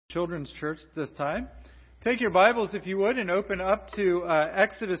Children's Church this time. Take your Bibles, if you would, and open up to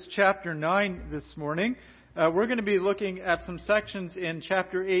Exodus chapter 9 this morning. We're going to be looking at some sections in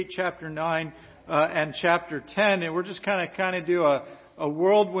chapter 8, chapter 9, and chapter 10, and we're just kind of do a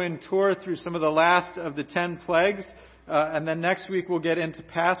whirlwind tour through some of the last of the 10 plagues, and then next week we'll get into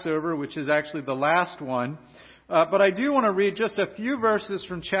Passover, which is actually the last one. But I do want to read just a few verses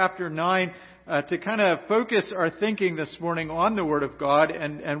from chapter 9 to kind of focus our thinking this morning on the Word of God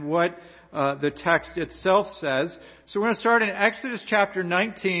and what the text itself says. So we're going to start in Exodus chapter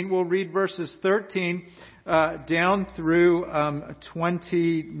 19. We'll read verses 13 down through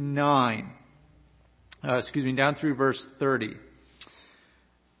 29. Down through verse 30.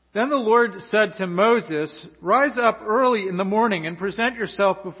 Then the Lord said to Moses, "Rise up early in the morning and present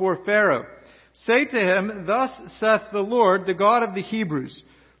yourself before Pharaoh. Say to him, 'Thus saith the Lord, the God of the Hebrews,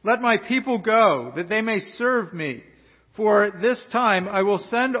 let my people go, that they may serve me. For this time I will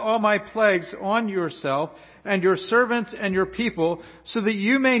send all my plagues on yourself and your servants and your people, so that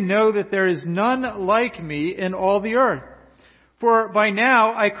you may know that there is none like me in all the earth. For by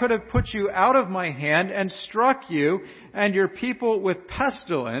now I could have put you out of my hand and struck you and your people with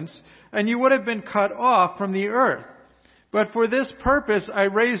pestilence, and you would have been cut off from the earth. But for this purpose I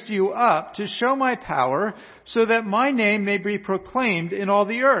raised you up, to show my power, so that my name may be proclaimed in all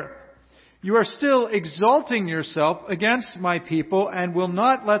the earth. You are still exalting yourself against my people, and will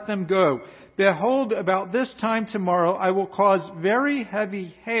not let them go. Behold, about this time tomorrow I will cause very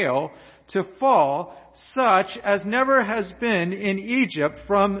heavy hail to fall, such as never has been in Egypt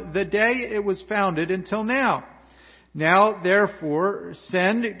from the day it was founded until now. Now therefore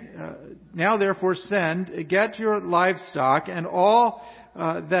send, get your livestock and all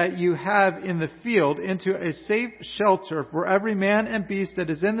that you have in the field into a safe shelter, for every man and beast that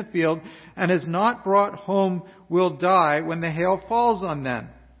is in the field and is not brought home will die when the hail falls on them.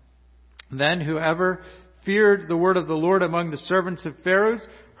 Then whoever feared the word of the Lord among the servants of Pharaoh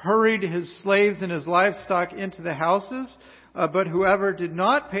hurried his slaves and his livestock into the houses. But whoever did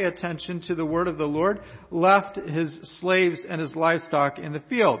not pay attention to the word of the Lord left his slaves and his livestock in the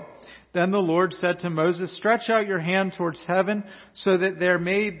field. Then the Lord said to Moses, "Stretch out your hand towards heaven, so that there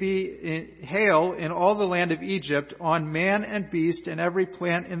may be hail in all the land of Egypt, on man and beast and every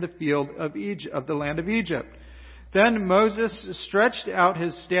plant in the field of the land of Egypt." Then Moses stretched out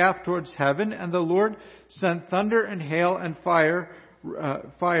his staff towards heaven, and the Lord sent thunder and hail and fire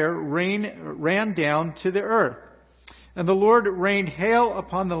ran down to the earth. And the Lord rained hail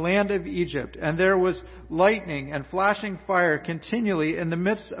upon the land of Egypt, and there was lightning and flashing fire continually in the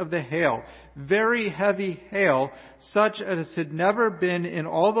midst of the hail, very heavy hail, such as had never been in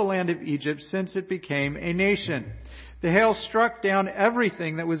all the land of Egypt since it became a nation. The hail struck down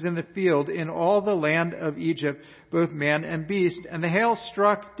everything that was in the field in all the land of Egypt, both man and beast, and the hail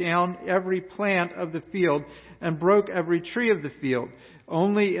struck down every plant of the field and broke every tree of the field.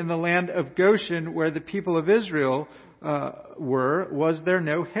 Only in the land of Goshen, where the people of Israel was there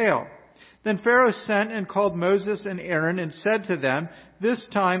no hail. Then Pharaoh sent and called Moses and Aaron and said to them, "This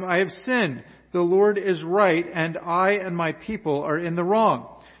time I have sinned. The Lord is right, and I and my people are in the wrong.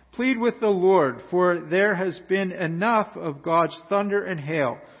 Plead with the Lord, for there has been enough of God's thunder and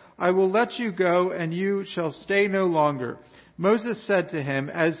hail. I will let you go, and you shall stay no longer." Moses said to him,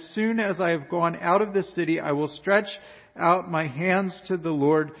 "As soon as I have gone out of the city, I will stretch out my hands to the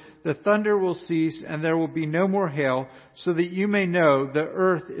Lord. The thunder will cease, and there will be no more hail, so that you may know the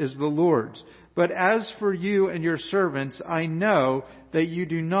earth is the Lord's. But as for you and your servants, I know that you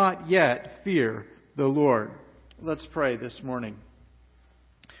do not yet fear the Lord." Let's pray this morning.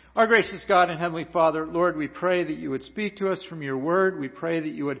 Our gracious God and Heavenly Father, Lord, we pray that you would speak to us from your word. We pray that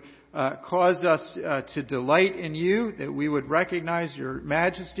you would cause us to delight in you, that we would recognize your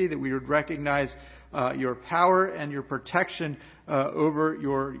majesty, that we would recognize your power and your protection over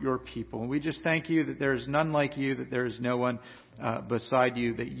your people. And we just thank you that there is none like you, that there is no one beside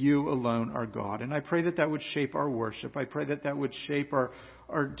you, that you alone are God. And I pray that that would shape our worship. I pray that that would shape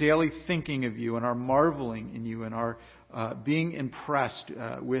our daily thinking of you and our marveling in you and our being impressed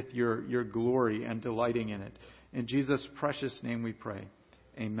with your glory and delighting in it. In Jesus' precious name we pray.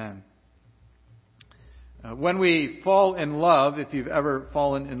 Amen. When we fall in love, if you've ever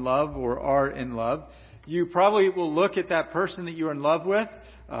fallen in love or are in love, you probably will look at that person that you're in love with.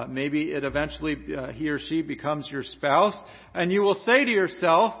 Maybe it eventually, he or she becomes your spouse. And you will say to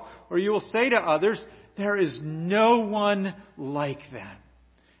yourself, or you will say to others, there is no one like them.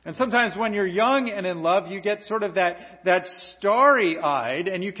 And sometimes when you're young and in love, you get sort of that starry-eyed,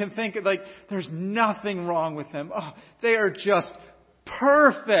 and you can think like, there's nothing wrong with them. Oh, they are just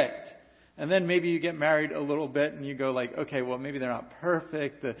perfect. And then maybe you get married a little bit and you go like, okay, well, maybe they're not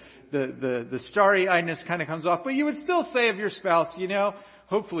perfect. The starry-eyedness kind of comes off. But you would still say of your spouse,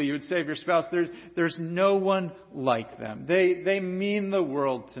 hopefully you would say of your spouse, there's no one like them. They mean the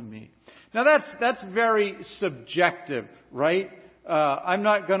world to me. Now that's very subjective, right? I'm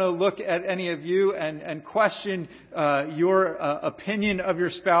not going to look at any of you and question your opinion of your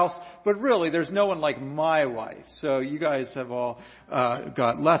spouse, but really, there's no one like my wife. So you guys have all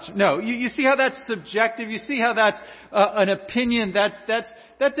got less. No, you see how that's subjective. You see how that's an opinion.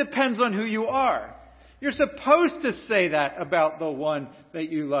 That depends on who you are. You're supposed to say that about the one that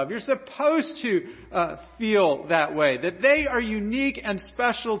you love. You're supposed to feel that way, that they are unique and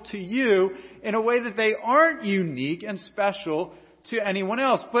special to you in a way that they aren't unique and special to anyone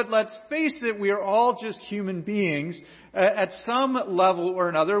else. But let's face it, we are all just human beings. At some level or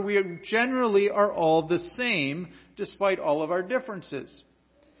another, we generally are all the same, despite all of our differences.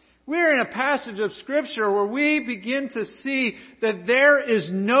 We're in a passage of Scripture where we begin to see that there is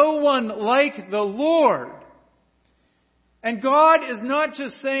no one like the Lord. And God is not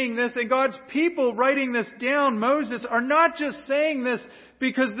just saying this, and God's people writing this down, Moses, are not just saying this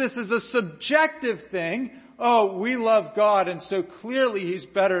because this is a subjective thing. Oh, we love God, and so clearly He's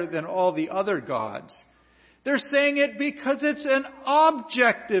better than all the other gods. They're saying it because it's an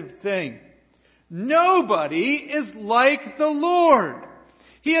objective thing. Nobody is like the Lord.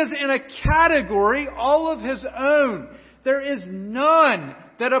 He is in a category all of His own. There is none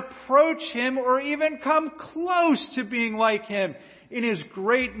that approach Him or even come close to being like Him in His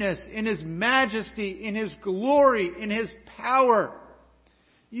greatness, in His majesty, in His glory, in His power.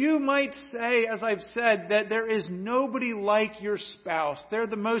 You might say, as I've said, that there is nobody like your spouse. They're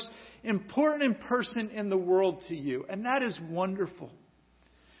the most important person in the world to you. And that is wonderful.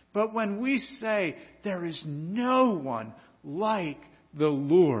 But when we say there is no one like the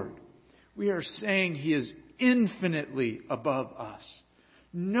Lord, we are saying He is infinitely above us.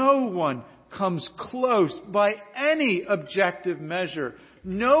 No one comes close by any objective measure.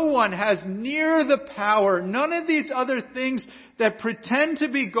 No one has near the power. None of these other things that pretend to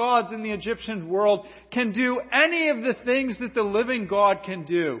be gods in the Egyptian world can do any of the things that the living God can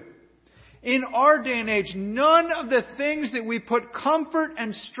do. In our day and age, none of the things that we put comfort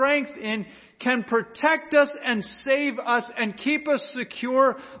and strength in can protect us and save us and keep us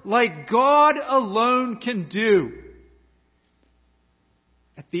secure like God alone can do.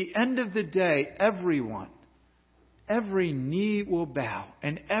 At the end of the day, every knee will bow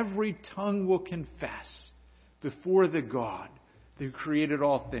and every tongue will confess before the God who created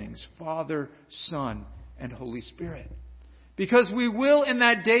all things, Father, Son, and Holy Spirit. Because we will in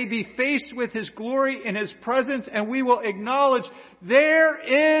that day be faced with His glory in His presence, and we will acknowledge there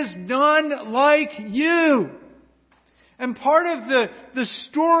is none like you. And part of the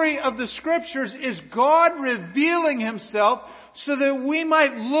story of the Scriptures is God revealing Himself so that we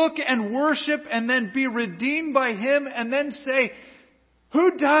might look and worship and then be redeemed by Him and then say,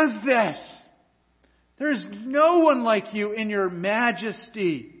 who does this? There's no one like you in your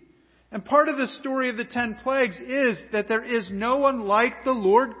majesty. And part of the story of the 10 plagues is that there is no one like the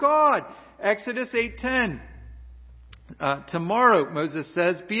Lord God. Exodus 8:10. Tomorrow, Moses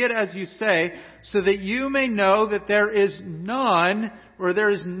says, be it as you say, so that you may know that there is none, or there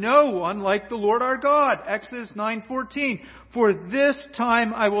is no one like the Lord our God. Exodus 9:14. For this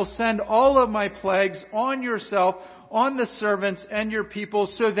time I will send all of my plagues on yourself, on the servants and your people,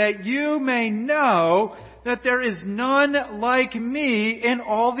 so that you may know that there is none like me in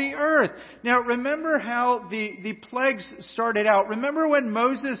all the earth. Now remember how the plagues started out. Remember when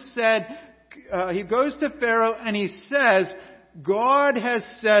Moses said, he goes to Pharaoh and he says, God has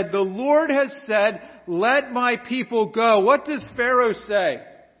said, the Lord has said, let my people go. What does Pharaoh say?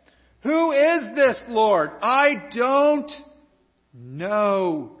 Who is this Lord? I don't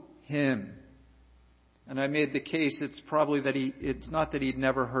know Him. And I made the case, it's probably that it's not that he'd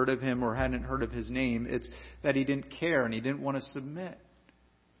never heard of Him or hadn't heard of His name. It's that he didn't care and he didn't want to submit.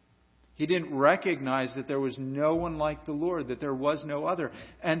 He didn't recognize that there was no one like the Lord, that there was no other.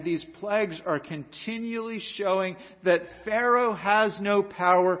 And these plagues are continually showing that Pharaoh has no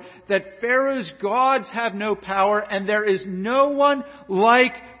power, that Pharaoh's gods have no power, and there is no one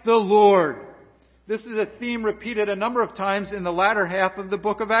like the Lord. This is a theme repeated a number of times in the latter half of the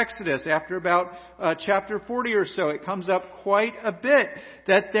book of Exodus. After about chapter 40 or so, it comes up quite a bit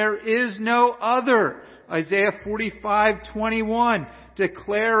that there is no other. Isaiah 45:21,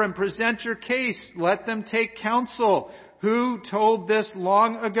 declare and present your case. Let them take counsel. Who told this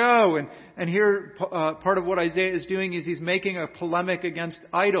long ago? And here, part of what Isaiah is doing is he's making a polemic against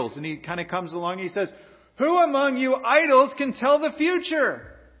idols. And he kind of comes along and he says, who among you idols can tell the future?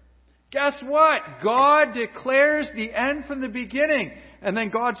 Guess what? God declares the end from the beginning. And then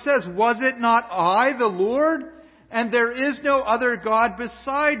God says, was it not I, the Lord? And there is no other God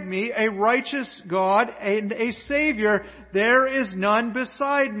beside me, a righteous God and a Savior. There is none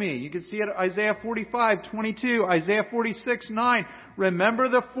beside me. You can see it Isaiah 45:22, Isaiah 46:9. Remember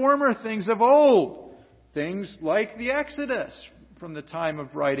the former things of old. Things like the Exodus from the time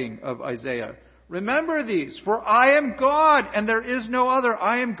of writing of Isaiah. Remember these, for I am God and there is no other.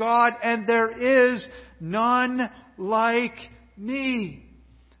 I am God and there is none like me.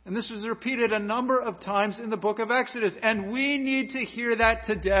 And this was repeated a number of times in the book of Exodus. And we need to hear that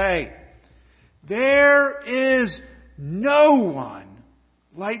today. There is no one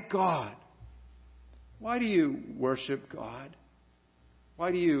like God. Why do you worship God?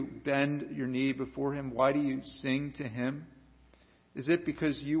 Why do you bend your knee before Him? Why do you sing to Him? Is it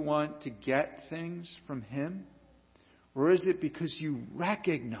because you want to get things from Him? Or is it because you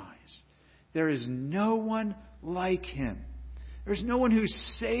recognize there is no one like Him? There's no one who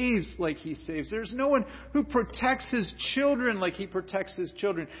saves like He saves. There's no one who protects His children like He protects His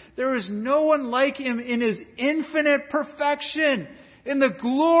children. There is no one like Him in His infinite perfection, in the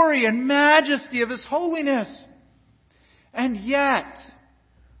glory and majesty of His holiness. And yet,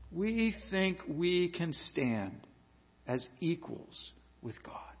 we think we can stand as equals with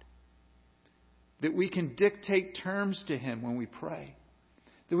God. That we can dictate terms to Him when we pray.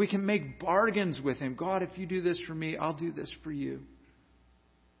 That we can make bargains with Him. God, if you do this for me, I'll do this for you.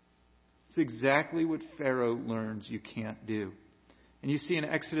 It's exactly what Pharaoh learns you can't do. And you see in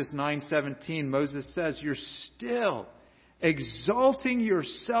Exodus 9:17, Moses says, you're still exalting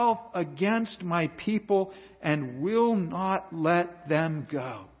yourself against my people and will not let them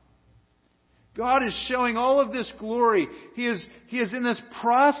go. God is showing all of this glory. He is in this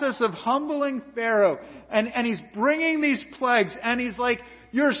process of humbling Pharaoh. And He's bringing these plagues. And He's like,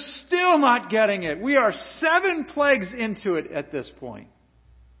 you're still not getting it. We are 7 plagues into it at this point.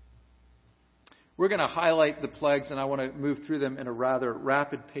 We're going to highlight the plagues, and I want to move through them in a rather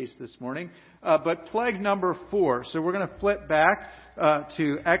rapid pace this morning. But plague number 4. So we're going to flip back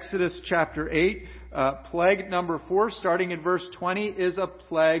to Exodus chapter 8. Plague number 4, starting in verse 20, is a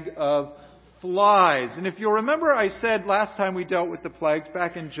plague of flies. And if you'll remember, I said last time we dealt with the plagues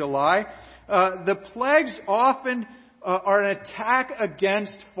back in July, the plagues often are an attack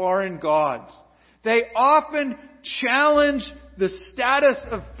against foreign gods. They often challenge the status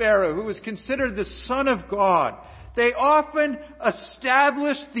of Pharaoh, who was considered the son of God. They often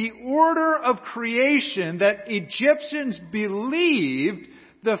establish the order of creation that Egyptians believed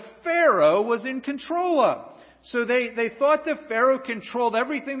the Pharaoh was in control of. So they thought that Pharaoh controlled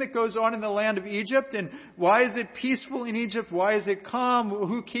everything that goes on in the land of Egypt. And why is it peaceful in Egypt? Why is it calm?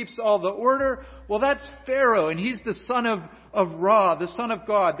 Who keeps all the order? Well, that's Pharaoh, and he's the son of Ra, the son of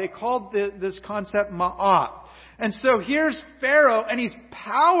God. They called this concept Ma'at. And so here's Pharaoh, and he's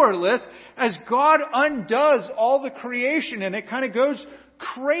powerless as God undoes all the creation, and it kind of goes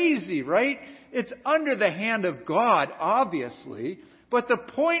crazy, right? It's under the hand of God, obviously. But the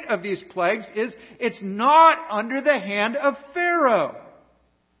point of these plagues is it's not under the hand of Pharaoh.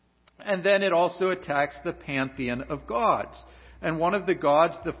 And then it also attacks the pantheon of gods. And one of the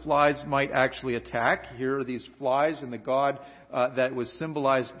gods the flies might actually attack. Here are these flies, and the god that was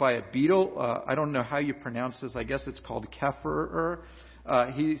symbolized by a beetle. I don't know how you pronounce this. I guess it's called Kepher.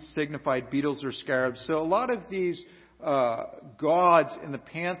 He signified beetles or scarabs. So a lot of these gods in the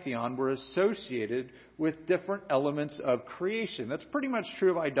pantheon were associated with different elements of creation. That's pretty much true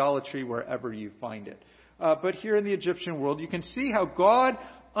of idolatry wherever you find it. But here in the Egyptian world, you can see how God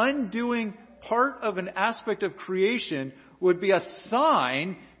undoing part of an aspect of creation would be a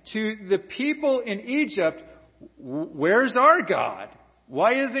sign to the people in Egypt, where's our God?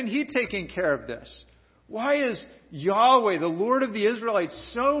 Why isn't He taking care of this? Why is Yahweh, the Lord of the Israelites,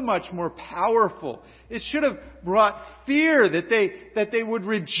 so much more powerful? It should have brought fear that they would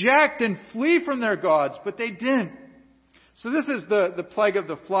reject and flee from their gods, but they didn't. So this is the plague of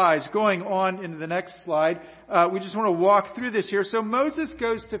the flies. Going on into the next slide, we just want to walk through this here. So Moses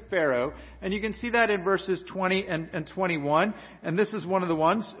goes to Pharaoh, and you can see that in verses 20 and 21. And this is one of the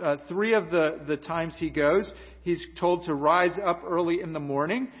ones. 3 of the times he goes, he's told to rise up early in the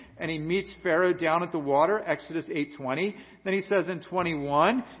morning, and he meets Pharaoh down at the water, Exodus 8:20. Then he says in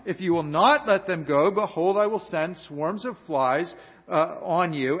 21, if you will not let them go, behold, I will send swarms of flies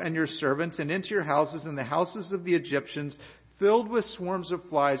on you and your servants and into your houses and the houses of the Egyptians, filled with swarms of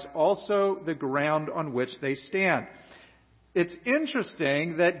flies, also the ground on which they stand. It's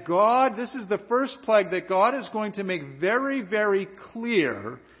interesting that this is the first plague that God is going to make very, very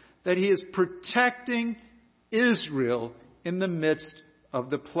clear that He is protecting Israel in the midst of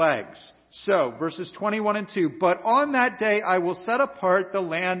the plagues. So, verses 21 and 2, but on that day I will set apart the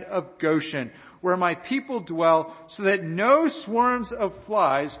land of Goshen, where my people dwell, so that no swarms of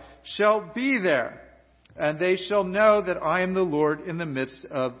flies shall be there. And they shall know that I am the Lord in the midst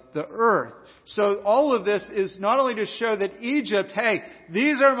of the earth. So all of this is not only to show that Egypt, hey,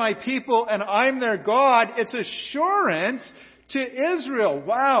 these are my people and I'm their God. It's assurance to Israel.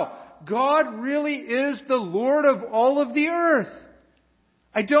 Wow, God really is the Lord of all of the earth.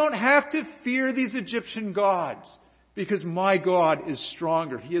 I don't have to fear these Egyptian gods because my God is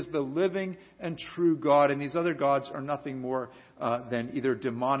stronger. He is the living and true God, and these other gods are nothing more than either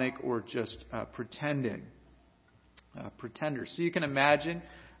demonic or just pretenders. So you can imagine,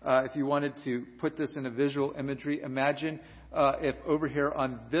 if you wanted to put this in a visual imagery, imagine if over here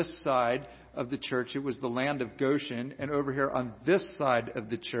on this side of the church, it was the land of Goshen, and over here on this side of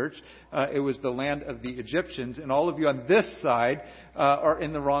the church, it was the land of the Egyptians, and all of you on this side are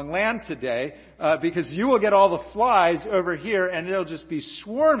in the wrong land today, because you will get all the flies over here, and it'll just be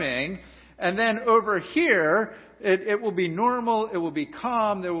swarming, and then over here, it will be normal, it will be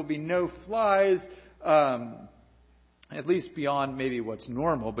calm, there will be no flies, at least beyond maybe what's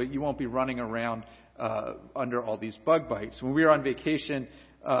normal, but you won't be running around under all these bug bites. When we were on vacation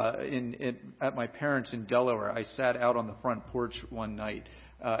at my parents in Delaware, I sat out on the front porch one night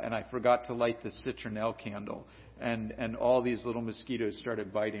and I forgot to light the citronelle candle, and all these little mosquitoes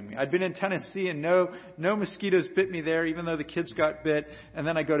started biting me. I'd been in Tennessee and no mosquitoes bit me there, even though the kids got bit. And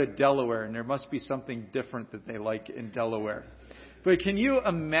then I go to Delaware, and there must be something different that they like in Delaware. But can you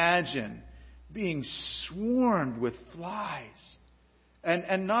imagine being swarmed with flies?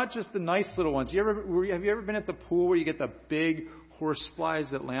 And not just the nice little ones. Have you ever been at the pool where you get the big horse flies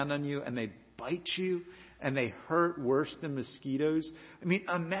that land on you and they bite you and they hurt worse than mosquitoes? I mean,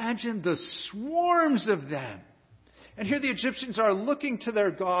 imagine the swarms of them. And here the Egyptians are looking to their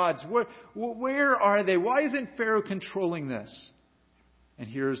gods. Where are they? Why isn't Pharaoh controlling this? And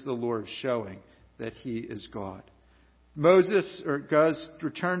here's the Lord showing that he is God. Moses goes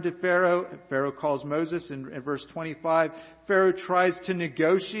return to Pharaoh. Pharaoh calls Moses in verse 25. Pharaoh tries to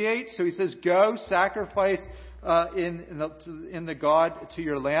negotiate. So he says, go sacrifice in the God to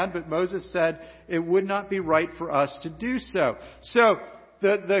your land. But Moses said it would not be right for us to do so. So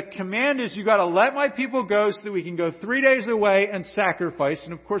the command is, you got to let my people go so that we can go 3 days away and sacrifice.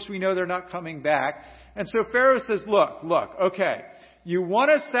 And of course we know they're not coming back. And so Pharaoh says, look, okay, you want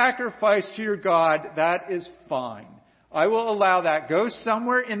to sacrifice to your God, that is fine. I will allow that. Go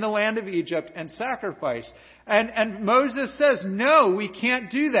somewhere in the land of Egypt and sacrifice. And Moses says, no, we can't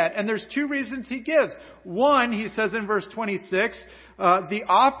do that. And there's two reasons he gives. One, he says in verse 26, the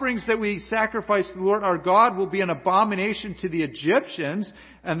offerings that we sacrifice to the Lord our God will be an abomination to the Egyptians,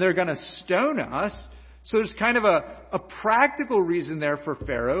 and they're going to stone us. So there's kind of a practical reason there for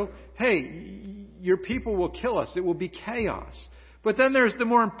Pharaoh. Hey, your people will kill us. It will be chaos. But then there's the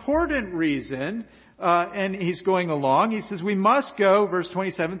more important reason, and he's going along. He says, we must go, verse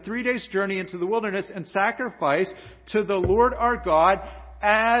 27, 3 days journey into the wilderness and sacrifice to the Lord our God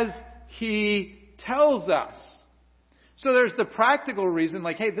as he tells us. So there's the practical reason,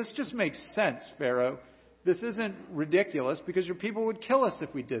 like, hey, this just makes sense, Pharaoh. This isn't ridiculous because your people would kill us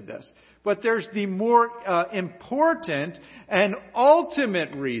if we did this. But there's the more important and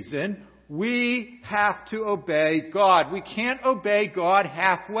ultimate reason. We have to obey God. We can't obey God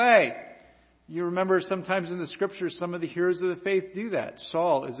halfway. You remember sometimes in the scriptures, some of the heroes of the faith do that.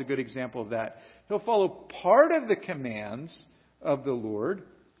 Saul is a good example of that. He'll follow part of the commands of the Lord.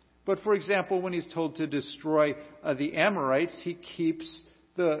 But for example, when he's told to destroy the Amorites, he keeps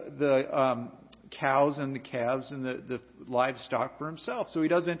the cows and the calves and the livestock for himself. So he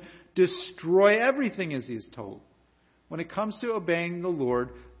doesn't destroy everything as he's told. When it comes to obeying the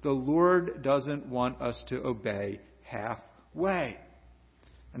Lord doesn't want us to obey halfway.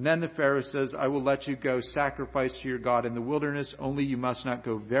 And then the Pharaoh says, I will let you go sacrifice to your God in the wilderness, only you must not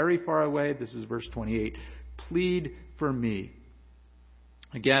go very far away. This is verse 28. Plead for me.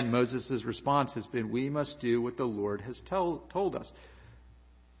 Again, Moses' response has been, we must do what the Lord has told us.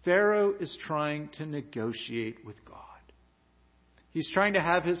 Pharaoh is trying to negotiate with God. He's trying to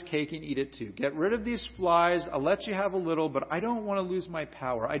have his cake and eat it too. Get rid of these flies. I'll let you have a little, but I don't want to lose my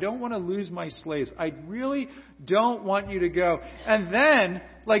power. I don't want to lose my slaves. I really don't want you to go. And then,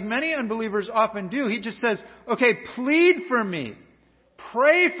 like many unbelievers often do, he just says, okay, plead for me.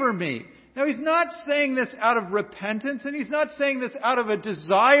 Pray for me. Now, he's not saying this out of repentance, and he's not saying this out of a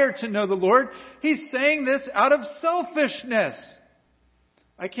desire to know the Lord. He's saying this out of selfishness.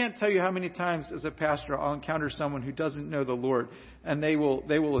 I can't tell you how many times as a pastor I'll encounter someone who doesn't know the Lord, and they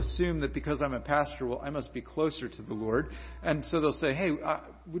will assume that because I'm a pastor, well, I must be closer to the Lord. And so they'll say, hey,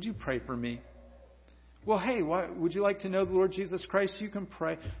 would you pray for me? Well, hey, would you like to know the Lord Jesus Christ? You can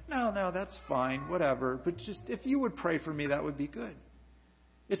pray. No, that's fine, whatever. But just if you would pray for me, that would be good.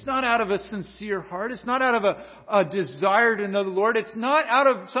 It's not out of a sincere heart. It's not out of a desire to know the Lord. It's not out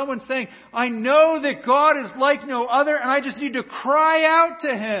of someone saying, I know that God is like no other, and I just need to cry out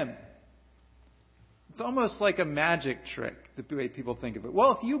to Him. It's almost like a magic trick, the way people think of it.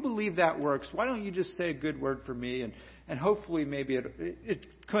 Well, if you believe that works, why don't you just say a good word for me, and hopefully maybe it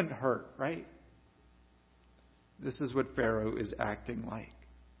couldn't hurt, right? This is what Pharaoh is acting like.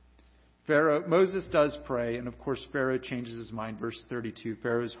 Moses does pray, and of course Pharaoh changes his mind. Verse 32,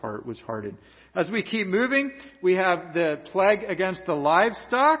 Pharaoh's heart was hardened. As we keep moving, we have the plague against the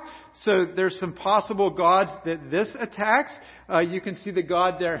livestock. So there's some possible gods that this attacks. You can see the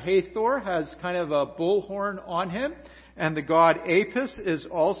god there, Hathor, has kind of a bullhorn on him. And the god Apis is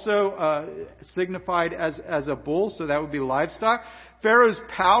also signified as a bull, so that would be livestock. Pharaoh's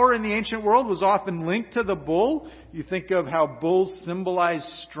power in the ancient world was often linked to the bull. You think of how bulls symbolize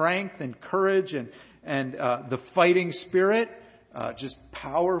strength and courage and the fighting spirit, just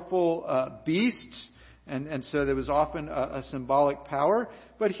powerful beasts. And so there was often a symbolic power.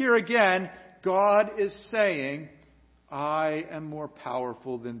 But here again, God is saying, I am more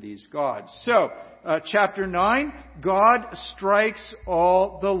powerful than these gods. So, chapter 9, God strikes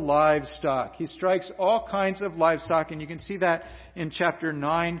all the livestock. He strikes all kinds of livestock, and you can see that in chapter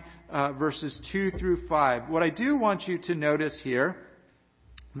 9, verses 2 through 5. What I do want you to notice here,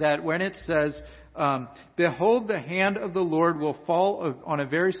 that when it says, behold, the hand of the Lord will fall on a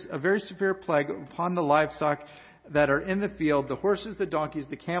very severe plague upon the livestock that are in the field, the horses, the donkeys,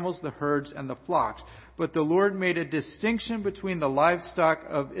 the camels, the herds, and the flocks. But the Lord made a distinction between the livestock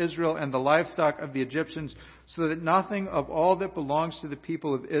of Israel and the livestock of the Egyptians, so that nothing of all that belongs to the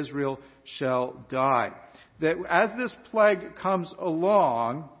people of Israel shall die. That as this plague comes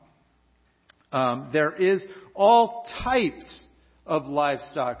along, there is all types of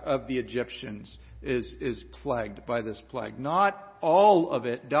livestock of the Egyptians is plagued by this plague. Not all of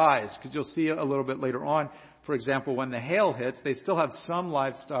it dies, because you'll see a little bit later on. For example, when the hail hits, they still have some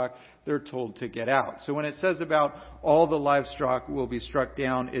livestock they're told to get out. So when it says about all the livestock will be struck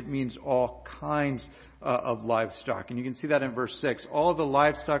down, it means all kinds of livestock. And you can see that in verse 6. All the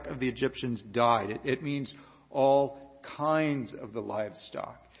livestock of the Egyptians died. It means all kinds of the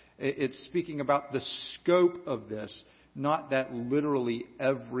livestock. It's speaking about the scope of this, not that literally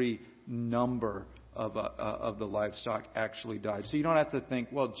every number of the livestock actually died. So you don't have to think,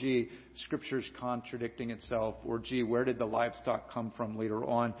 well, gee, Scripture's contradicting itself, or gee, where did the livestock come from later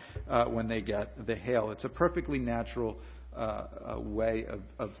on when they get the hail? It's a perfectly natural way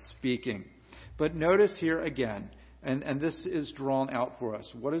of speaking. But notice here again, and this is drawn out for us,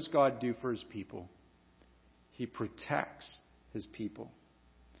 what does God do for His people? He protects His people.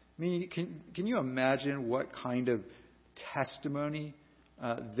 I mean, can you imagine what kind of testimony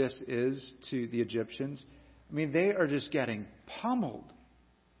this is to the Egyptians? I mean, they are just getting pummeled.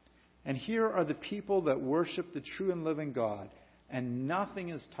 And here are the people that worship the true and living God, and nothing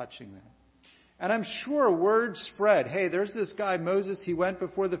is touching them. And I'm sure word spread. Hey, there's this guy Moses. He went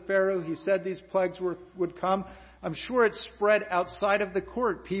before the Pharaoh. He said these plagues would come. I'm sure it spread outside of the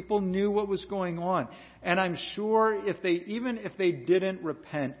court. People knew what was going on. And I'm sure even if they didn't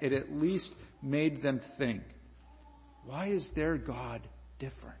repent, it at least made them think, why is their God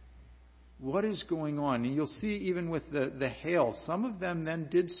different? What is going on? And you'll see even with the hail, some of them then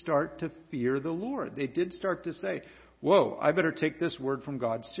did start to fear the Lord. They did start to say, whoa, I better take this word from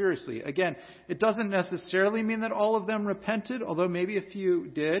God seriously. Again, it doesn't necessarily mean that all of them repented, although maybe a few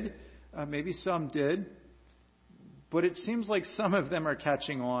did, maybe some did. But it seems like some of them are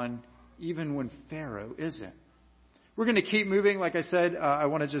catching on even when Pharaoh isn't. We're going to keep moving. Like I said, I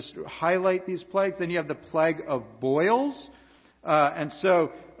want to just highlight these plagues. Then you have the plague of boils. And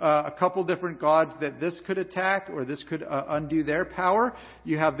so a couple different gods that this could attack, or this could undo their power.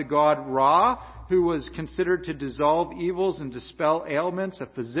 You have the god Ra, who was considered to dissolve evils and dispel ailments, a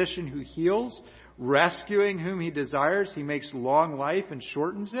physician who heals, rescuing whom he desires. He makes long life and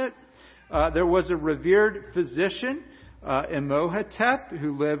shortens it. There was a revered physician, Imhotep,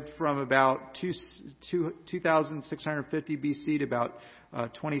 who lived from about 2650 BC to about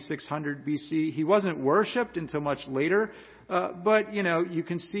 2600 BC. He wasn't worshipped until much later. But, you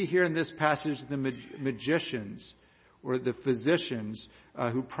can see here in this passage the magicians or the physicians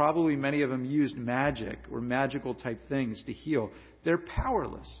who probably many of them used magic or magical type things to heal. They're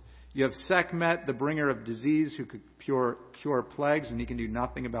powerless. You have Sekhmet, the bringer of disease, who could cure plagues, and he can do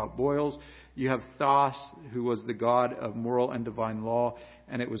nothing about boils. You have Thos, who was the god of moral and divine law,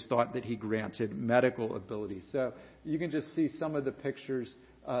 and it was thought that he granted medical ability. So you can just see some of the pictures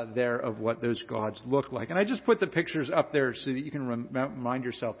there of what those gods look like. And I just put the pictures up there so that you can remind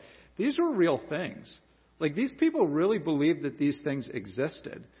yourself, these were real things. Like, these people really believed that these things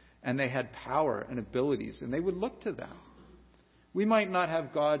existed, and they had power and abilities, and they would look to them. We might not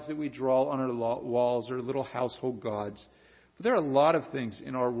have gods that we draw on our walls or little household gods, but there are a lot of things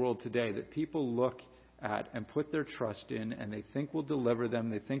in our world today that people look at and put their trust in, and they think will deliver them,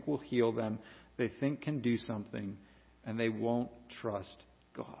 they think will heal them, they think can do something, and they won't trust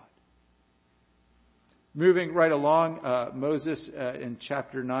God. Moving right along, Moses in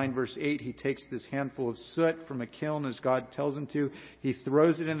chapter 9, verse 8, he takes this handful of soot from a kiln as God tells him to. He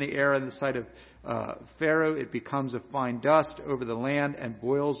throws it in the air in the sight of Pharaoh. It becomes a fine dust over the land, and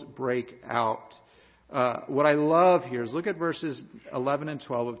boils break out. What I love here is look at verses 11 and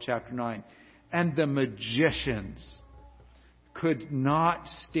 12 of chapter 9. And the magicians could not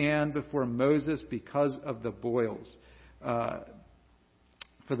stand before Moses because of the boils.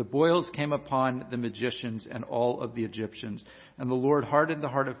 For the boils came upon the magicians and all of the Egyptians. And the Lord hardened the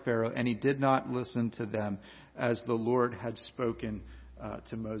heart of Pharaoh, and he did not listen to them as the Lord had spoken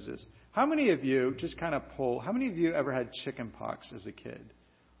to Moses. How many of you, just kind of poll, how many of you ever had chicken pox as a kid?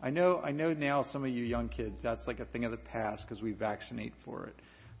 I know now some of you young kids, that's like a thing of the past because we vaccinate for it.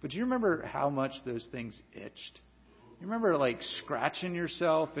 But do you remember how much those things itched? You remember like scratching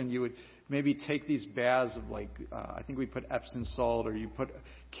yourself, and you would maybe take these baths of I think we put Epsom salt, or you put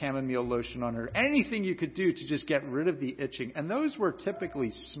chamomile lotion on her. Anything you could do to just get rid of the itching. And those were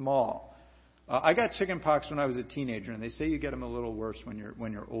typically small. I got chicken pox when I was a teenager, and they say you get them a little worse when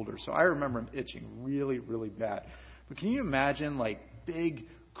you're older. So I remember them itching really, really bad. But can you imagine like big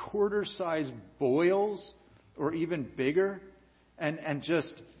quarter-sized boils, or even bigger, and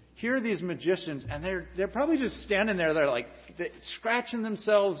just here are these magicians, and they're probably just standing there. They're like scratching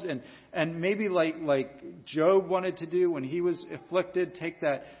themselves, and maybe like Job wanted to do when he was afflicted, take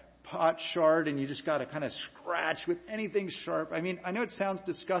that pot shard and you just got to kind of scratch with anything sharp. I mean, I know it sounds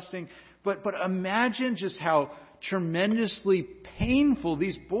disgusting, but imagine just how tremendously painful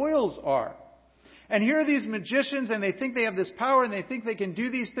these boils are. And here are these magicians, and they think they have this power, and they think they can do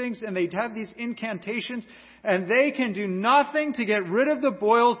these things, and they have these incantations, and they can do nothing to get rid of the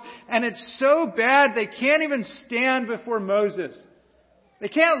boils, and it's so bad they can't even stand before Moses. They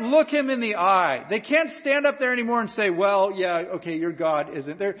can't look him in the eye. They can't stand up there anymore and say, well, yeah, okay, your God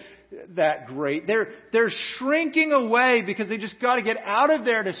isn't that great. They're shrinking away because they just got to get out of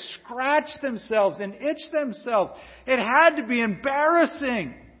there to scratch themselves and itch themselves. It had to be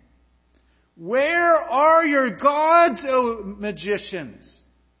embarrassing. Where are your gods, O magicians?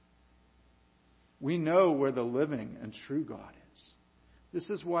 We know where the living and true God is. This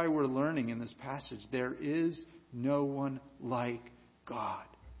is why we're learning in this passage. There is no one like God.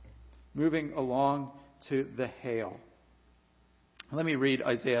 Moving along to the hail. Let me read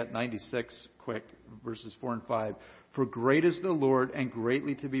Isaiah 96 quick, verses 4 and 5. For great is the Lord and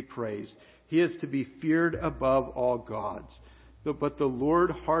greatly to be praised. He is to be feared above all gods. But the Lord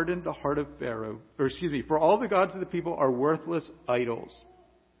hardened the heart of Pharaoh. For all the gods of the people are worthless idols.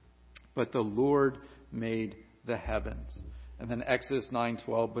 But the Lord made the heavens. And then Exodus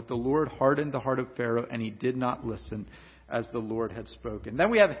 9:12. But the Lord hardened the heart of Pharaoh, and he did not listen as the Lord had spoken.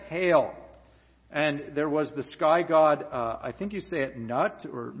 Then we have hail. And there was the sky god, I think you say it Nut,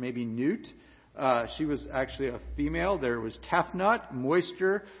 or maybe Newt. She was actually a female. There was Tefnut,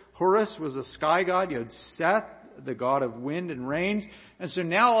 moisture. Horus was a sky god. You had Seth, the god of wind and rains. And so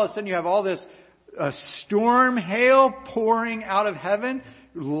now all of a sudden you have all this storm, hail pouring out of heaven,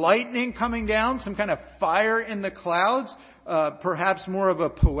 lightning coming down, some kind of fire in the clouds, perhaps more of a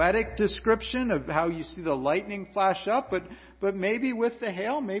poetic description of how you see the lightning flash up, but maybe with the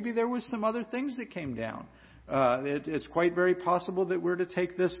hail, maybe there was some other things that came down. It's quite very possible that we're to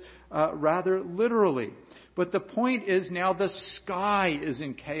take this rather literally. But the point is now the sky is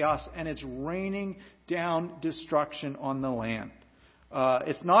in chaos and it's raining down destruction on the land.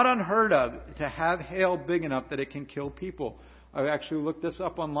 It's not unheard of to have hail big enough that it can kill people. I actually looked this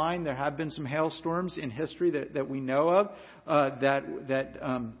up online. There have been some hailstorms in history that we know of.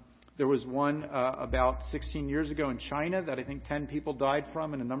 There was one about 16 years ago in China that I think 10 people died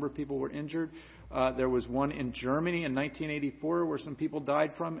from and a number of people were injured. There was one in Germany in 1984 where some people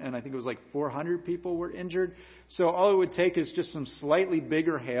died from, and I think it was like 400 people were injured. So all it would take is just some slightly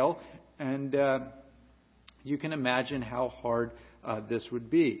bigger hail, and you can imagine how hard this would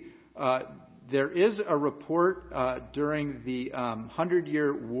be. There is a report during the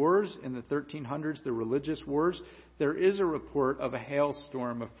 100-Year Wars in the 1300s, the religious wars. There is a report of a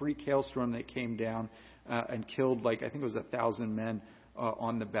hailstorm, a freak hailstorm that came down and killed, I think it was 1,000 men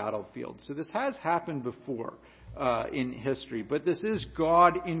on the battlefield. So this has happened before in history, but this is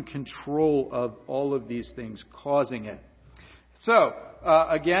God in control of all of these things, causing it. So,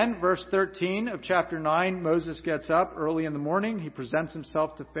 again, verse 13 of chapter 9, Moses gets up early in the morning. He presents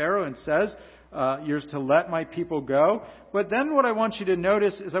himself to Pharaoh and says, you're to let my people go. But then what I want you to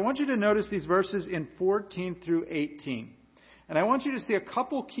notice is I want you to notice these verses in 14 through 18. And I want you to see a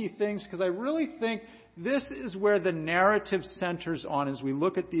couple key things because I really think this is where the narrative centers on as we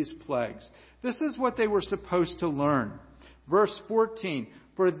look at these plagues. This is what they were supposed to learn. Verse 14,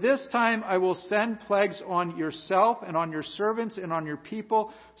 for this time I will send plagues on yourself and on your servants and on your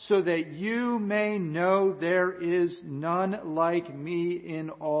people, so that you may know there is none like me in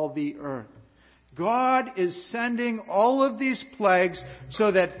all the earth. God is sending all of these plagues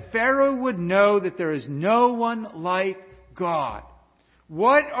so that Pharaoh would know that there is no one like God.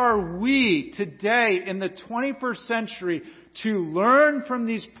 What are we today in the 21st century to learn from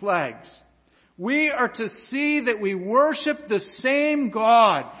these plagues? We are to see that we worship the same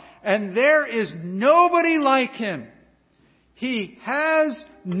God, and there is nobody like Him. He has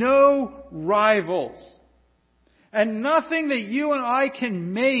no rivals. And nothing that you and I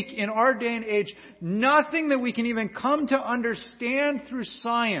can make in our day and age, nothing that we can even come to understand through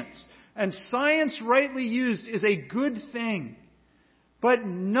science, and science rightly used is a good thing. But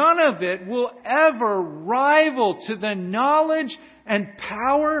none of it will ever rival to the knowledge and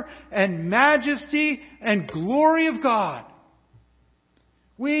power and majesty and glory of God.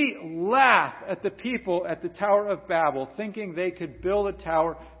 We laugh at the people at the Tower of Babel thinking they could build a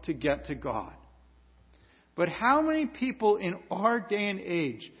tower to get to God. But how many people in our day and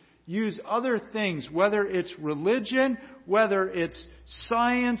age use other things, whether it's religion, whether it's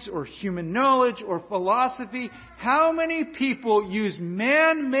science or human knowledge or philosophy, how many people use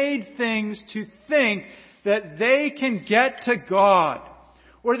man-made things to think that they can get to God?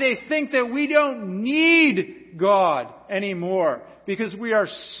 Or they think that we don't need God anymore because we are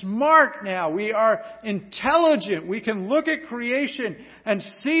smart now. We are intelligent. We can look at creation and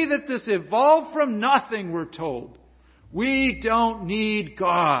see that this evolved from nothing, we're told. We don't need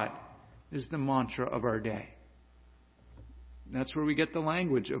God, is the mantra of our day. That's where we get the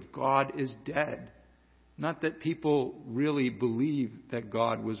language of God is dead. Not that people really believe that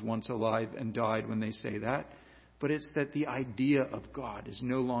God was once alive and died when they say that, but it's that the idea of God is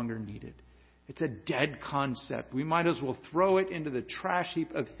no longer needed. It's a dead concept. We might as well throw it into the trash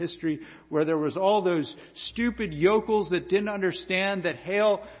heap of history where there was all those stupid yokels that didn't understand that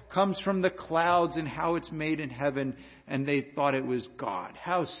hail comes from the clouds and how it's made in heaven, and they thought it was God.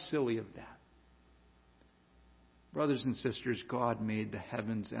 How silly of that. Brothers and sisters, God made the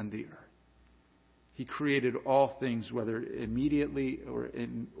heavens and the earth. He created all things, whether immediately or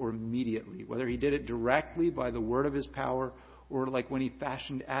immediately. Whether He did it directly by the word of His power, or like when He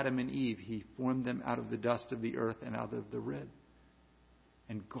fashioned Adam and Eve, He formed them out of the dust of the earth and out of the rib.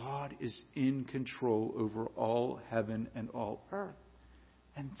 And God is in control over all heaven and all earth.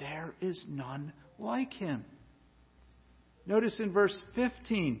 And there is none like Him. Notice in verse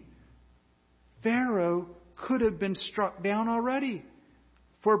 15, Pharaoh could have been struck down already,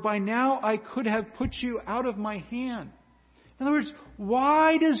 for by now I could have put you out of my hand. In other words,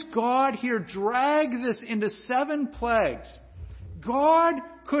 why does God here drag this into 7 plagues? God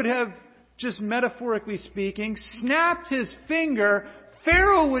could have, just metaphorically speaking, snapped His finger.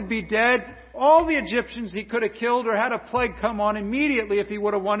 Pharaoh would be dead. All the Egyptians he could have killed or had a plague come on immediately if he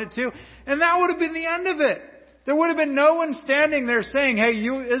would have wanted to. And that would have been the end of it. There would have been no one standing there saying, hey,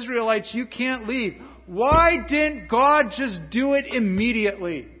 you Israelites, you can't leave. Why didn't God just do it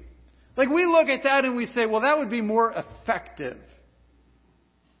immediately? Like we look at that and we say, well, that would be more effective.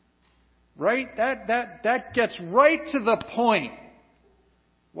 Right? That gets right to the point.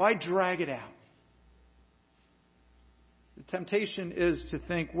 Why drag it out? The temptation is to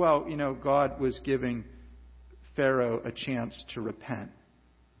think, well, God was giving Pharaoh a chance to repent.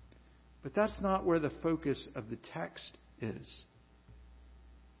 But that's not where the focus of the text is.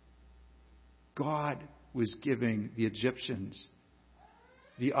 God was giving the Egyptians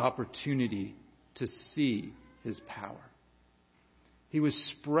the opportunity to see His power. He was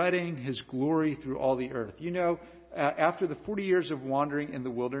spreading His glory through all the earth. After the 40 years of wandering in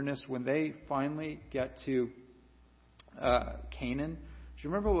the wilderness, when they finally get to Canaan, do you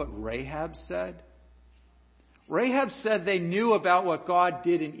remember what Rahab said? Rahab said they knew about what God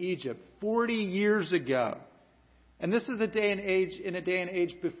did in Egypt 40 years ago. And this is in a day and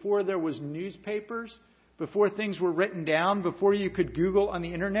age before there was newspapers, before things were written down, before you could Google on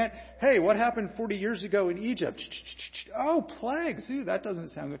the internet, hey, what happened 40 years ago in Egypt? Oh, plagues. Ooh, that doesn't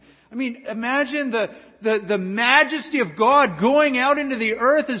sound good. I mean, imagine the majesty of God going out into the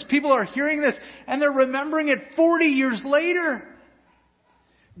earth as people are hearing this and they're remembering it 40 years later.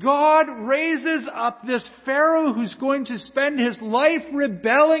 God raises up this Pharaoh who's going to spend his life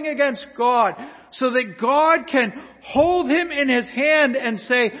rebelling against God so that God can hold him in his hand and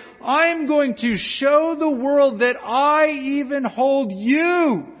say, I'm going to show the world that I even hold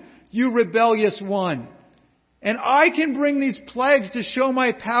you, you rebellious one. And I can bring these plagues to show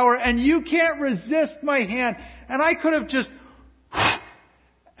my power and you can't resist my hand. And I could have just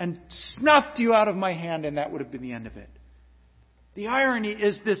and snuffed you out of my hand and that would have been the end of it. The irony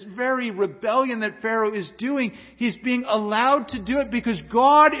is this very rebellion that Pharaoh is doing, he's being allowed to do it because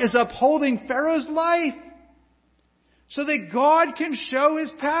God is upholding Pharaoh's life so that God can show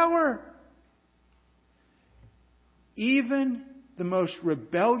his power. Even the most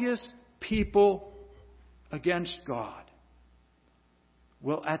rebellious people against God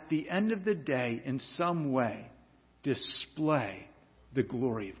will at the end of the day in some way display the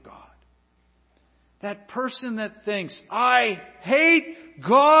glory of God. That person that thinks, I hate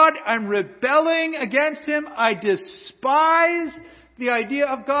God, I'm rebelling against Him, I despise the idea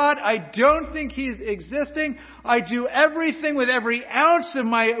of God, I don't think He's existing, I do everything with every ounce of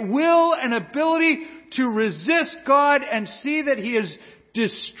my will and ability to resist God and see that He is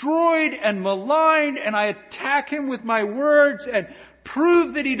destroyed and maligned, and I attack Him with my words and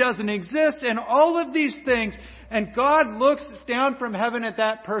prove that He doesn't exist and all of these things. And God looks down from heaven at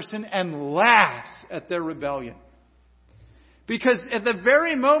that person and laughs at their rebellion. Because at the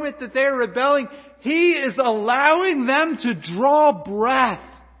very moment that they are rebelling, He is allowing them to draw breath.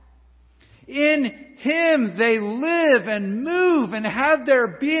 In Him they live and move and have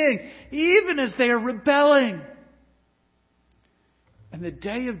their being, even as they are rebelling. And the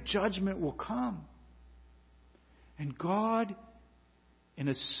day of judgment will come. And God, in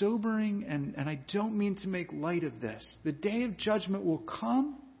a sobering, and I don't mean to make light of this, the day of judgment will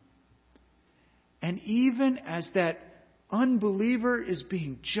come, and even as that unbeliever is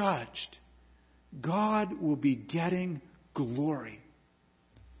being judged, God will be getting glory.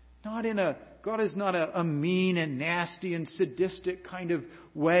 God is not a mean and nasty and sadistic kind of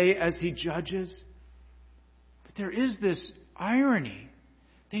way as He judges. But there is this irony.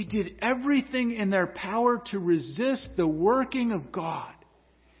 They did everything in their power to resist the working of God.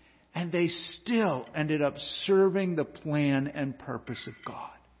 And they still ended up serving the plan and purpose of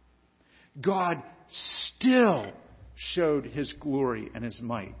God. God still showed His glory and His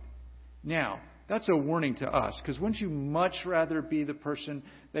might. Now, that's a warning to us, because wouldn't you much rather be the person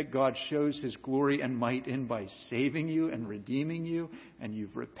that God shows His glory and might in by saving you and redeeming you, and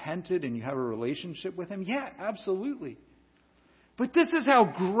you've repented and you have a relationship with Him? Yeah, absolutely. But this is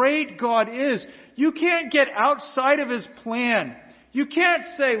how great God is. You can't get outside of His plan. You can't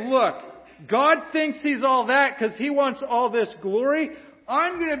say, look, God thinks He's all that because He wants all this glory.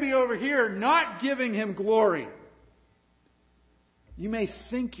 I'm going to be over here not giving Him glory. You may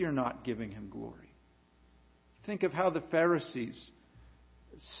think you're not giving Him glory. Think of how the Pharisees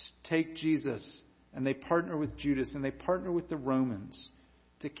take Jesus and they partner with Judas and they partner with the Romans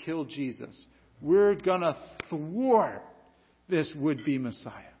to kill Jesus. We're going to thwart this would-be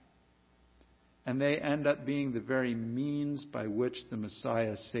Messiah. And they end up being the very means by which the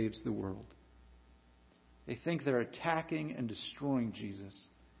Messiah saves the world. They think they're attacking and destroying Jesus.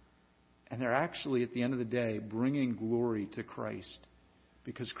 And they're actually, at the end of the day, bringing glory to Christ.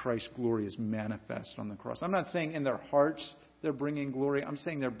 Because Christ's glory is manifest on the cross. I'm not saying in their hearts they're bringing glory. I'm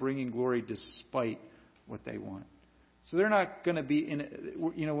saying they're bringing glory despite what they want. So they're not going to be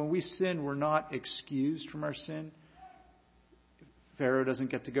when we sin, we're not excused from our sin. Pharaoh doesn't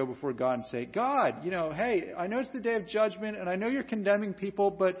get to go before God and say, God, hey, I know it's the day of judgment and I know you're condemning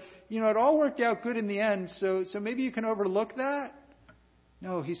people, but, it all worked out good in the end, so maybe you can overlook that.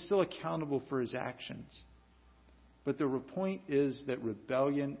 No, he's still accountable for his actions. But the point is that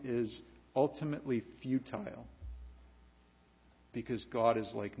rebellion is ultimately futile because God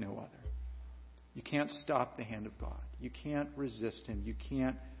is like no other. You can't stop the hand of God. You can't resist Him. You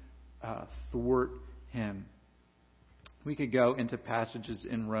can't thwart Him. We could go into passages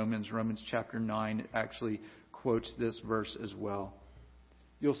in Romans. Romans chapter 9 actually quotes this verse as well.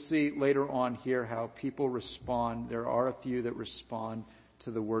 You'll see later on here how people respond. There are a few that respond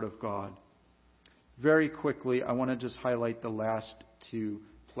to the Word of God. Very quickly, I want to just highlight the last two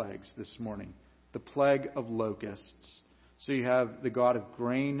plagues this morning. The plague of locusts. So you have the god of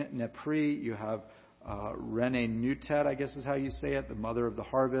grain, Nepri. You have Renenutet, I guess is how you say it, the mother of the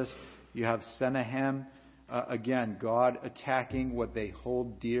harvest. You have Senahem. Again, God attacking what they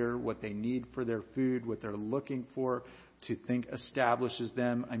hold dear, what they need for their food, what they're looking for to think establishes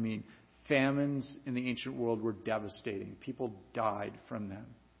them. I mean, famines in the ancient world were devastating. People died from them.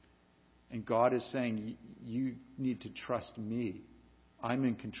 And God is saying, you need to trust me. I'm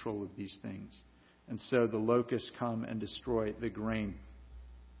in control of these things. And so the locusts come and destroy the grain.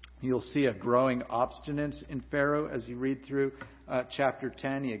 You'll see a growing obstinance in Pharaoh as you read through chapter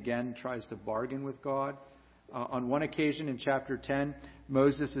 10. He again tries to bargain with God. On one occasion in chapter 10,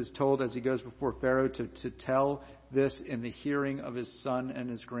 Moses is told as he goes before Pharaoh to tell this in the hearing of his son and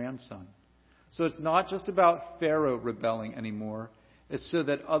his grandson. So it's not just about Pharaoh rebelling anymore. It's so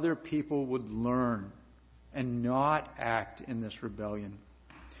that other people would learn and not act in this rebellion.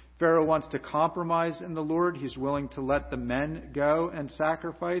 Pharaoh wants to compromise in the Lord. He's willing to let the men go and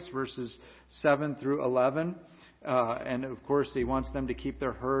sacrifice, verses 7 through 11. And of course, he wants them to keep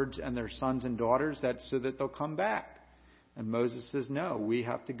their herds and their sons and daughters, that's so that they'll come back. And Moses says, no, we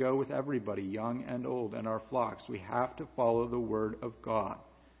have to go with everybody, young and old, and our flocks. We have to follow the word of God.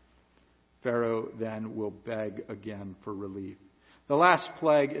 Pharaoh then will beg again for relief. The last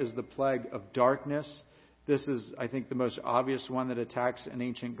plague is the plague of darkness. This is, I think, the most obvious one that attacks an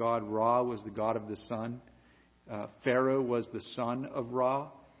ancient god. Ra was the god of the sun. Pharaoh was the son of Ra,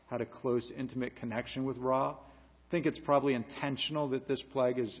 had a close, intimate connection with Ra. I think it's probably intentional that this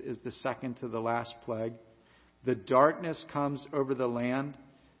plague is the second to the last plague. The darkness comes over the land.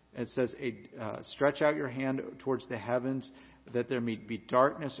 It says, stretch out your hand towards the heavens, that there may be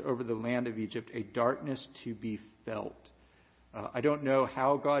darkness over the land of Egypt, a darkness to be felt. I don't know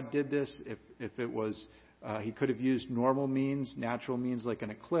how God did this, if it was, he could have used normal means, natural means like an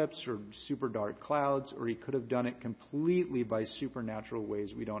eclipse or super dark clouds, or he could have done it completely by supernatural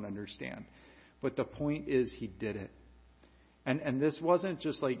ways we don't understand. But the point is he did it. And this wasn't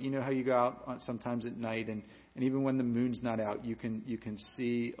just like, you know how you go out sometimes at night and even when the moon's not out, you can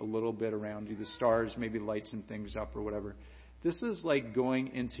see a little bit around you, the stars, maybe light some things up or whatever. This is like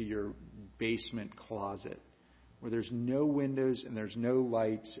going into your basement closet where there's no windows and there's no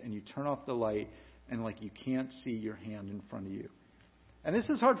lights, and you turn off the light and like you can't see your hand in front of you. And this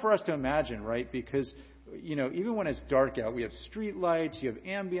is hard for us to imagine, right? Because, you know, even when it's dark out, we have street lights, you have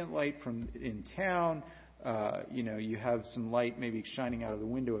ambient light from in town, you have some light maybe shining out of the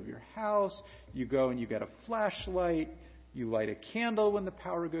window of your house. You go and you get a flashlight, you light a candle when the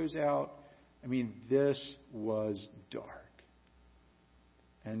power goes out. I mean, this was dark.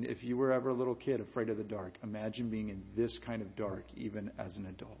 And if you were ever a little kid afraid of the dark, imagine being in this kind of dark even as an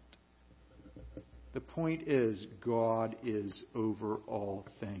adult. The point is, God is over all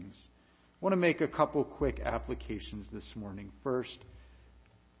things. I want to make a couple quick applications this morning. First,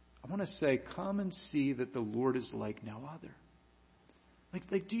 I want to say, come and see that the Lord is like no other.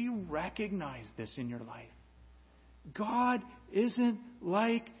 Like, do you recognize this in your life? God isn't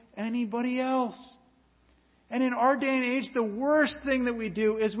like anybody else. And in our day and age, the worst thing that we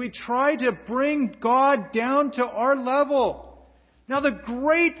do is we try to bring God down to our level. Now, the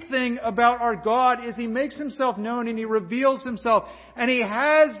great thing about our God is He makes Himself known and He reveals Himself. And He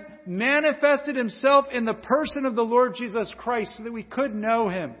has manifested Himself in the person of the Lord Jesus Christ so that we could know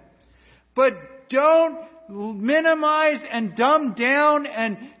Him. But don't minimize and dumb down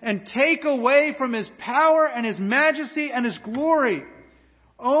and take away from His power and His majesty and His glory.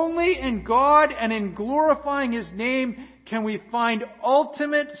 Only in God and in glorifying His name can we find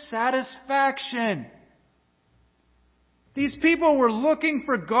ultimate satisfaction. These people were looking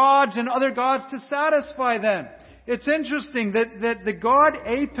for gods and other gods to satisfy them. It's interesting that the god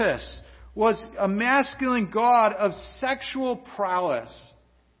Apis was a masculine god of sexual prowess.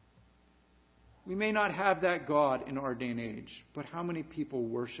 We may not have that God in our day and age, but how many people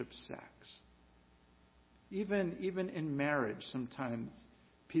worship sex? Even in marriage, sometimes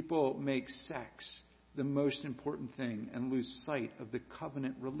people make sex the most important thing and lose sight of the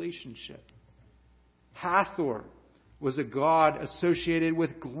covenant relationship. Hathor was a god associated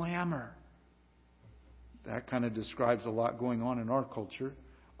with glamour. That kind of describes a lot going on in our culture.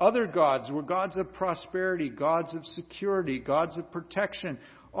 Other gods were gods of prosperity, gods of security, gods of protection.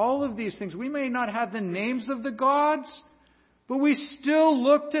 All of these things. We may not have the names of the gods, but we still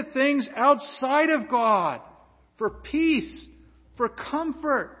look to things outside of God for peace, for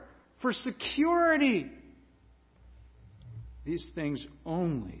comfort, for security. These things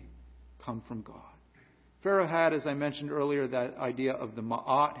only come from God. Pharaoh had, as I mentioned earlier, that idea of the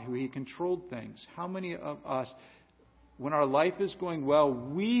Ma'at, who he controlled things. How many of us, when our life is going well,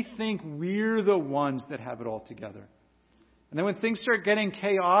 we think we're the ones that have it all together? And then when things start getting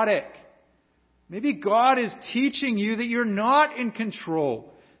chaotic, Maybe God is teaching you that you're not in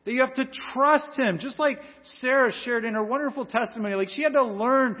control, that you have to trust Him. Just like Sarah shared in her wonderful testimony, like she had to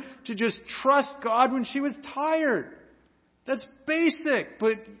learn to just trust God when she was tired. That's basic.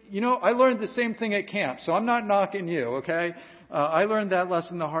 But, I learned the same thing at camp, so I'm not knocking you, okay? I learned that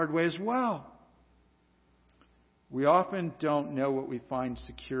lesson the hard way as well. We often don't know what we find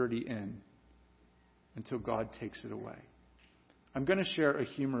security in until God takes it away. I'm going to share a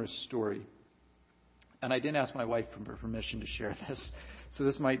humorous story. And I didn't ask my wife for permission to share this, so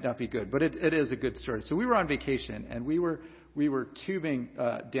this might not be good. But it is a good story. So we were on vacation, and we were tubing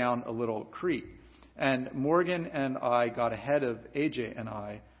down a little creek. And Morgan and I got ahead of AJ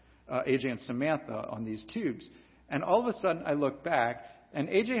and Samantha on these tubes. And all of a sudden, I look back, and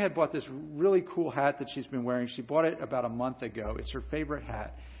AJ had bought this really cool hat that she's been wearing. She bought it about a month ago. It's her favorite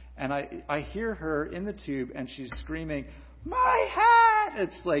hat. And I hear her in the tube, and she's screaming, "My hat!"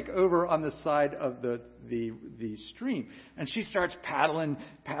 It's like over on the side of the stream. And she starts paddling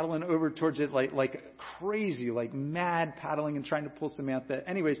over towards it like crazy, like mad paddling and trying to pull Samantha.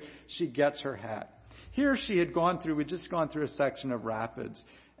 Anyways, she gets her hat. Here we'd just gone through a section of rapids,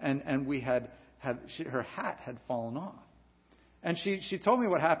 and her hat had fallen off. And she told me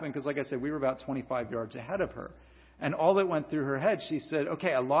what happened because, like I said, we were about 25 yards ahead of her. And all that went through her head, she said,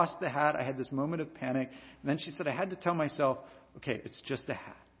 "Okay, I lost the hat. I had this moment of panic." And then she said, "I had to tell myself, okay, it's just a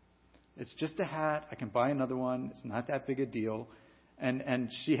hat. It's just a hat. I can buy another one. It's not that big a deal."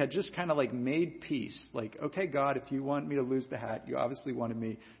 And she had just kind of like made peace. Like, okay, God, if you want me to lose the hat, you obviously wanted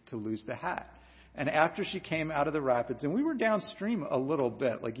me to lose the hat. And after she came out of the rapids, and we were downstream a little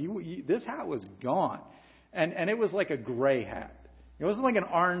bit, like this hat was gone. And it was like a gray hat. It wasn't like an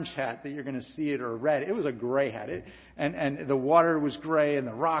orange hat that you're going to see it or a red. It was a gray hat. And the water was gray and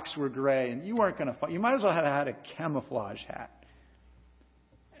the rocks were gray. And you weren't going to find, you might as well have had a camouflage hat.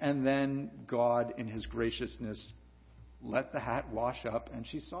 And then God, in His graciousness, let the hat wash up and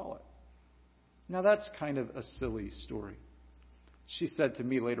she saw it. Now that's kind of a silly story. She said to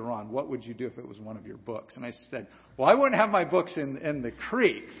me later on, "What would you do if it was one of your books?" And I said, "Well, I wouldn't have my books in the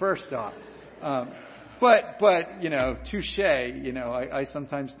creek, first off." But touche. I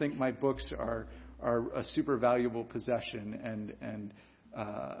sometimes think my books are a super valuable possession, and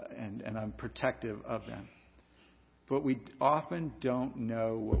I'm protective of them. But we often don't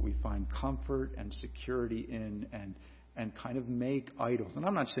know what we find comfort and security in, and kind of make idols. And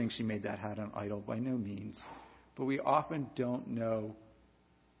I'm not saying she made that hat an idol, by no means. But we often don't know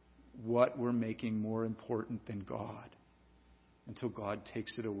what we're making more important than God until God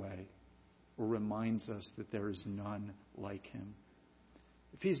takes it away or reminds us that there is none like Him.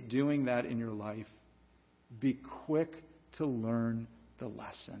 If He's doing that in your life, be quick to learn the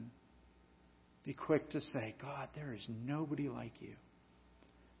lesson. Be quick to say, "God, there is nobody like you."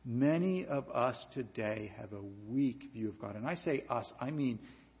 Many of us today have a weak view of God. And I say us, I mean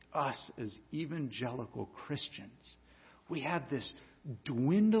us as evangelical Christians. We have this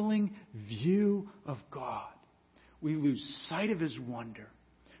dwindling view of God. We lose sight of His wonder.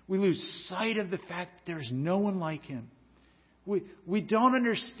 We lose sight of the fact that there's no one like Him. We don't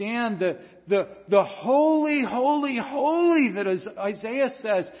understand the holy, holy, holy that, as Isaiah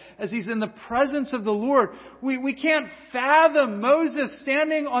says, as he's in the presence of the Lord. We can't fathom Moses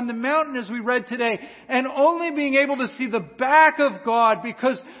standing on the mountain, as we read today, and only being able to see the back of God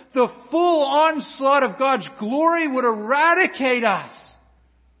because the full onslaught of God's glory would eradicate us.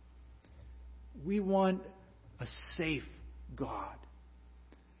 We want a safe God,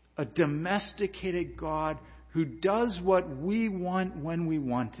 a domesticated God who does what we want when we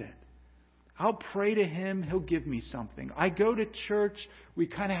want it. I'll pray to Him, He'll give me something. I go to church, we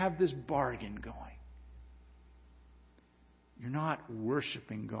kind of have this bargain going. You're not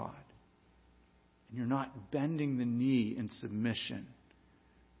worshiping God. And you're not bending the knee in submission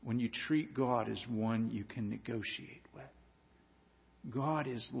when you treat God as one you can negotiate with. God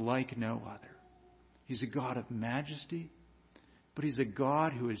is like no other. He's a God of majesty, but He's a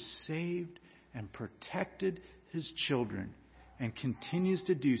God who has saved and protected His children and continues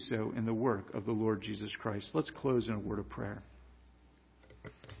to do so in the work of the Lord Jesus Christ. Let's close in a word of prayer.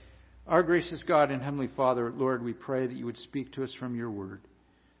 Our gracious God and Heavenly Father, Lord, we pray that You would speak to us from Your word,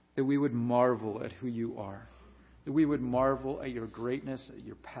 that we would marvel at who You are, that we would marvel at Your greatness, at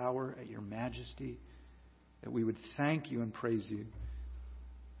Your power, at Your majesty, that we would thank You and praise You.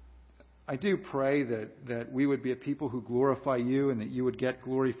 I do pray that we would be a people who glorify You and that You would get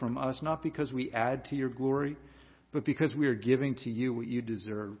glory from us, not because we add to Your glory, but because we are giving to You what You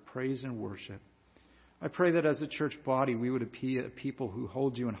deserve, praise and worship. I pray that as a church body, we would be a people who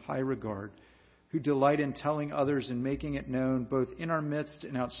hold You in high regard, who delight in telling others and making it known, both in our midst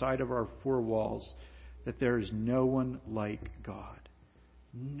and outside of our four walls, that there is no one like God.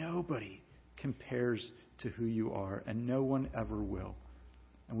 Nobody compares to who you are, and no one ever will.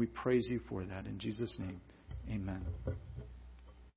 And we praise you for that. In Jesus' name, amen.